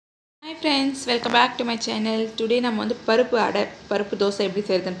Hi friends, welcome back to my channel. Today நம்ம வந்து பருப்பு தோசை எப்படி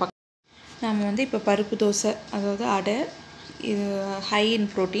செய்யறதுன்னு பார்க்கலாம். நாம வந்து இப்போ பருப்பு தோசை அதாவது அடை இது ஹை இன்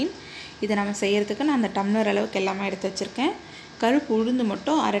புரோட்டீன். இதை நம்ம செய்யறதுக்கு நான் அந்த டம்ளர் அளவுக்கு எல்லாமே எடுத்து வச்சிருக்கேன். கருப்பு உளுந்து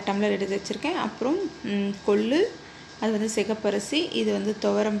மட்டும் அரை டம்ளர் எடுத்து வச்சிருக்கேன். அப்புறம் கொள்ளு, அது வந்து சிகப்பரிசி, இது வந்து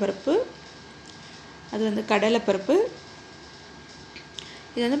துவரம் பருப்பு, அது வந்து கடலை பருப்பு,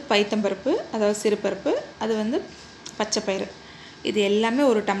 இது வந்து பைத்தம்பருப்பு அதாவது சிறுபருப்பு, அது வந்து பச்சை பயிறு. இது எல்லாமே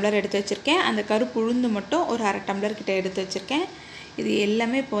ஒரு டம்ளர் எடுத்து வச்சிருக்கேன். அந்த கருப்பு உளுந்து மட்டும் ஒரு அரை டம்ளர் கிட்ட எடுத்து வச்சிருக்கேன். இது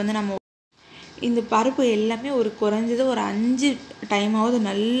எல்லாமே இப்போ வந்து நம்ம இந்த பருப்பு எல்லாமே ஒரு குறைஞ்சது ஒரு 5 டைமாவது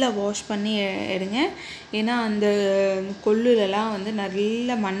நல்லா வாஷ் பண்ணி எடுங்க. ஏன்னா அந்த கொள்ளுலலாம் வந்து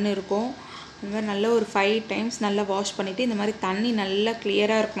நல்ல மண் இருக்கும். அந்த மாதிரி நல்லா ஒரு 5 டைம்ஸ் நல்லா வாஷ் பண்ணிவிட்டு இந்த மாதிரி தண்ணி நல்லா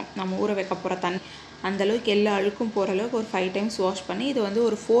கிளியராக இருக்கணும். நம்ம ஊற வைக்க போகிற தண்ணி அந்தளவுக்கு எல்லா அழுக்கும் போகிற அளவுக்கு ஒரு 5 டைம்ஸ் வாஷ் பண்ணி இது வந்து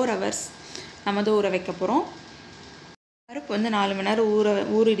ஒரு 4 hours நம்ம வந்து ஊற வைக்க போகிறோம். பருப்பு வந்து 4 மணி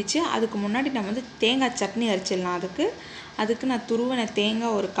நேரம் ஊறிடுச்சு. அதுக்கு முன்னாடி நம்ம வந்து தேங்காய் சட்னி அரைச்சிடலாம். அதுக்கு நான் துருவின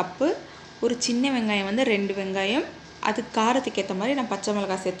தேங்காய் ஒரு கப்பு, ஒரு சின்ன வெங்காயம் வந்து 2 வெங்காயம், அது காரத்துக்கு ஏற்ற மாதிரி நான் பச்சை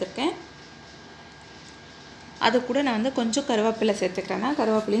மிளகாய் சேர்த்துருக்கேன். அது கூட நான் வந்து கொஞ்சம் கருவேப்பிலை சேர்த்துக்கிறேன்னா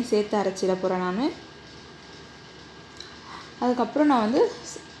கருவேப்பிலையும் சேர்த்து அரைச்சிட போகிறேன் நான். அதுக்கப்புறம் நான் வந்து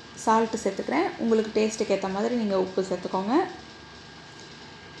சால்ட்டு சேர்த்துக்கிறேன். உங்களுக்கு டேஸ்ட்டுக்கு ஏற்ற மாதிரி நீங்கள் உப்பு சேர்த்துக்கோங்க.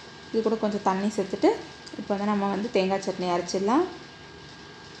 இது கூட கொஞ்சம் தண்ணி சேர்த்துட்டு இப்போ வந்து நம்ம வந்து தேங்காய் சட்னி அரைச்சிடலாம்.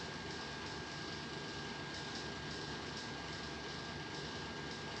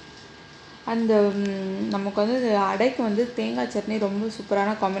 அந்த நமக்கு வந்து அடைக்கு வந்து தேங்காய் சட்னி ரொம்ப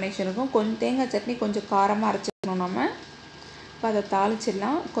சூப்பரான காம்பினேஷன் இருக்கும். கொஞ்சம் தேங்காய் சட்னி கொஞ்சம் காரமாக அரைச்சிக்கணும் நம்ம. இப்போ அதை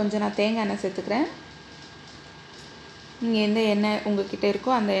தாளிச்சிடலாம். கொஞ்சம் நான் தேங்காய் எண்ணெய் சேர்த்துக்கிறேன். நீங்கள் எந்த எண்ணெய் உங்கள்கிட்ட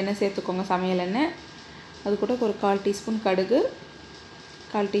இருக்கோ அந்த எண்ணெய் சேர்த்துக்கோங்க, சமையல் எண்ணெய். அது கூட ஒரு 1/4 டீஸ்பூன் கடுகு,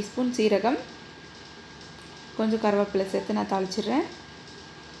 1/4 டீஸ்பூன் சீரகம், கொஞ்சம் கருவேப்பிலை சேர்த்து நான் தாளிச்சிடுறேன்.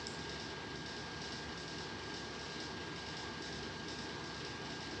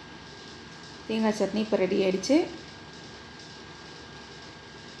 தேங்காய் சட்னி இப்போ ரெடி ஆயிடுச்சு.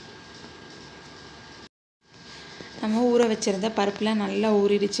 நம்ம ஊற வச்சுருந்த பருப்புலாம் நல்லா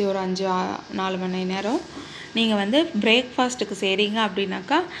ஊறிடுச்சு ஒரு 4 மணி நேரம். நீங்கள் வந்து பிரேக்ஃபாஸ்ட்டுக்கு செய்கிறீங்க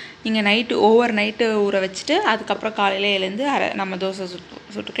அப்படின்னாக்கா நீங்கள் ஓவர் நைட்டு ஊற வச்சுட்டு அதுக்கப்புறம் காலையில் எழுந்து நம்ம தோசை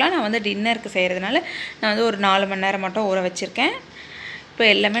சுட்டுக்கலாம். நான் வந்து டின்னருக்கு செய்கிறதுனால நான் வந்து ஒரு 4 மணி நேரம் மட்டும் ஊற வச்சுருக்கேன். இப்போ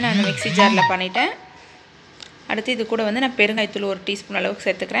எல்லாமே நான் மிக்ஸி ஜாரில் பண்ணிட்டேன். அடுத்து இது கூட வந்து நான் பெருங்காயத்தூள் 1 டீஸ்பூன் அளவுக்கு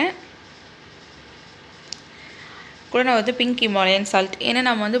சேர்த்துக்கிறேன். கூட நான் வந்து பிங்க் ஹிமாலயன் சால்ட், ஏன்னா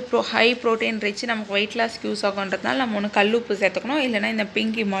நம்ம வந்து ஹை ப்ரோட்டீன் ரிச், நமக்கு வெயிட் லாஸ்க்கு யூஸ் ஆகுன்றதுனால நம்ம ஒன்று கல்லுப்பு சேர்த்துக்கணும், இல்லைனா இந்த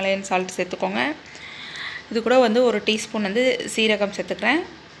பிங்க் ஹிமாலயன் சால்ட் சேர்த்துக்கோங்க. இது கூட வந்து 1 டீஸ்பூன் வந்து சீரகம் சேர்த்துக்கிறேன்.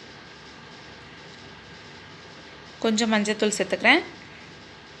 கொஞ்சம் மஞ்சத்தூள் சேர்த்துக்கிறேன்.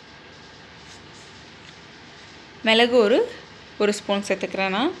 மிளகு ஒரு ஸ்பூன்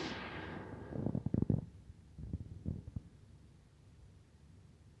சேர்த்துக்கிறேன் நான்.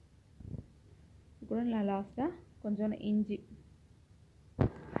 கூட நான் லாஸ்ட்டாக கொஞ்சம் இஞ்சி.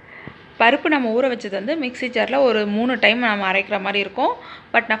 பருப்பு நம்ம ஊற வச்சது வந்து மிக்ஸி ஜாரில் ஒரு 3 டைம் நம்ம அரைக்கிற மாதிரி இருக்கும்.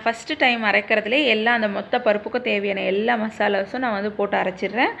 பட் நான் ஃபஸ்ட்டு டைம் அரைக்கிறதுலே எல்லாம் அந்த மொத்த பருப்புக்கும் தேவையான எல்லா மசாலாஸும் நான் வந்து போட்டு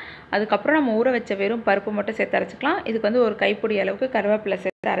அரைச்சிடுறேன். அதுக்கப்புறம் நம்ம ஊற வச்ச வெறும் பருப்பு மட்டும் சேர்த்து அரைச்சிக்கலாம். இதுக்கு வந்து ஒரு கைப்பிடி அளவுக்கு கருவேப்பிலை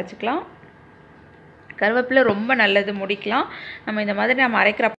சேர்த்து அரைச்சிக்கலாம். கருவேப்பிலை ரொம்ப நல்லது, முடிக்கலாம். நம்ம இந்த மாதிரி நம்ம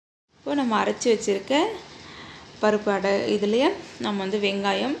அரைக்கிறப்போ நம்ம அரைச்சி வச்சுருக்க பருப்பு அடை இதுலேயே நம்ம வந்து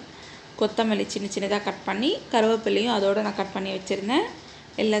வெங்காயம், கொத்தமல்லி சின்னதாக கட் பண்ணி, கருவேப்பிலையும் அதோடு நான் கட் பண்ணி வச்சுருந்தேன்.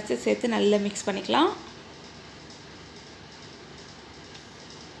 எல்லாத்தையும் சேர்த்து நல்லா மிக்ஸ் பண்ணிக்கலாம்.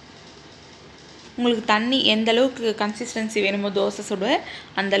 உங்களுக்கு தண்ணி எந்த அளவுக்கு கன்சிஸ்டன்சி வேணுமோ தோசை சுட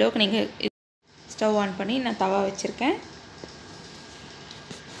அந்தளவுக்கு நீங்கள் ஸ்டவ் ஆன் பண்ணி நான் தவா வச்சுருக்கேன்.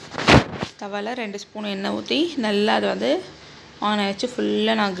 தவாவில் 2 ஸ்பூன் எண்ணெய் ஊற்றி நல்லா அதை வந்து ஆன் ஆகிடுச்சு.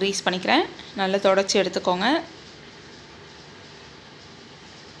 ஃபுல்லாக நான் க்ரீஸ் பண்ணிக்கிறேன். நல்லா தொடச்சி எடுத்துக்கோங்க.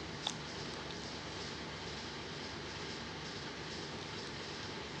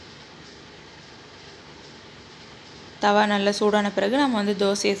 தவா நல்லா சூடான பிறகு நம்ம வந்து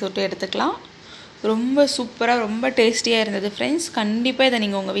தோசையை சுட்டு எடுத்துக்கலாம். ரொம்ப சூப்பராக ரொம்ப டேஸ்டியாக இருந்தது ஃப்ரெண்ட்ஸ். கண்டிப்பாக இதை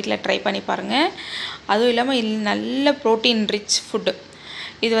நீங்கள் உங்கள் வீட்டில் ட்ரை பண்ணி பாருங்கள். அதுவும் இல்லாமல் நல்ல ப்ரோட்டீன் ரிச் ஃபுட்டு.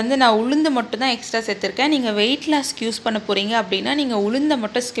 இது வந்து நான் உளுந்து மட்டும் தான் எக்ஸ்ட்ரா சேர்த்துருக்கேன். நீங்கள் வெயிட் லாஸ்க்கு யூஸ் பண்ண போகிறீங்க அப்படின்னா நீங்கள் உளுந்தை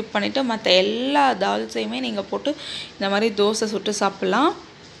மட்டும் ஸ்கிப் பண்ணிவிட்டு மற்ற எல்லா தால்ஸையுமே நீங்கள் போட்டு இந்த மாதிரி தோசை சுட்டு சாப்பிட்லாம்.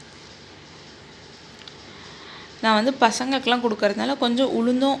 நான் வந்து பசங்களுக்கெலாம் கொடுக்கறதுனால கொஞ்சம்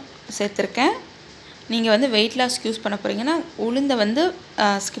உளுந்தும் சேர்த்துருக்கேன். நீங்கள் வந்து வெயிட் லாஸ்க்கு யூஸ் பண்ண போகிறீங்கன்னா உளுந்தை வந்து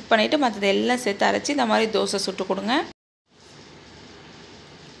ஸ்கிப் பண்ணிவிட்டு மற்றது எல்லாம் சேர்த்து அரைச்சி இந்த மாதிரி தோசை சுட்டு கொடுங்க.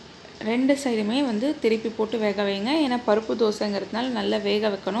 2 சைடுமே வந்து திருப்பி போட்டு வேக வைங்க. ஏன்னா பருப்பு தோசைங்கிறதுனால நல்லா வேக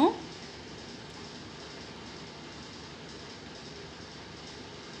வைக்கணும்.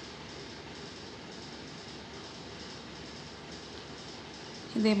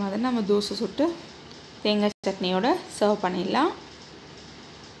 இதே மாதிரி நம்ம தோசை சுட்டு தேங்காய் சட்னியோட சர்வ் பண்ணிடலாம்.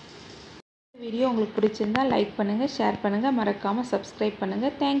 வீடியோ உங்களுக்கு பிடிச்சிருந்தால் லைக் பண்ணுங்கள், ஷேர் பண்ணுங்கள், மறக்காமல் சப்ஸ்கிரைப்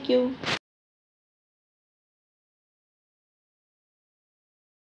பண்ணுங்கள். தேங்க்யூ.